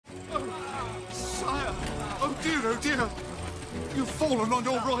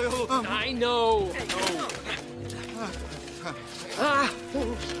I know. Ah.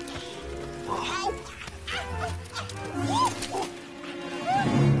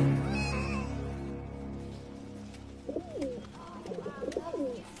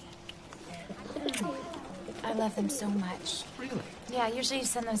 I love them so much. Really? Yeah, usually you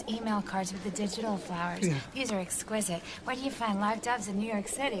send those email cards with the digital flowers. Yeah. These are exquisite. Where do you find live doves in New York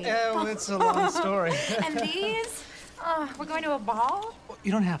City? Oh, it's a long story. And these? Oh, we're going to a ball? Well,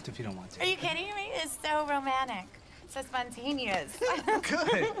 you don't have to if you don't want to. Are you kidding me? It's so romantic. So spontaneous.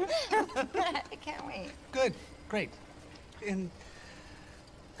 Good. I can't wait. Good. Great. And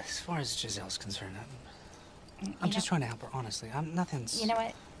as far as Giselle's concerned, I'm just trying to help her, honestly. Nothing's... You know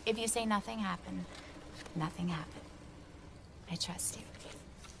what? If you say nothing happened, nothing happened. I trust you.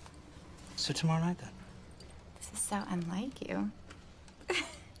 So tomorrow night, then? This is so unlike you.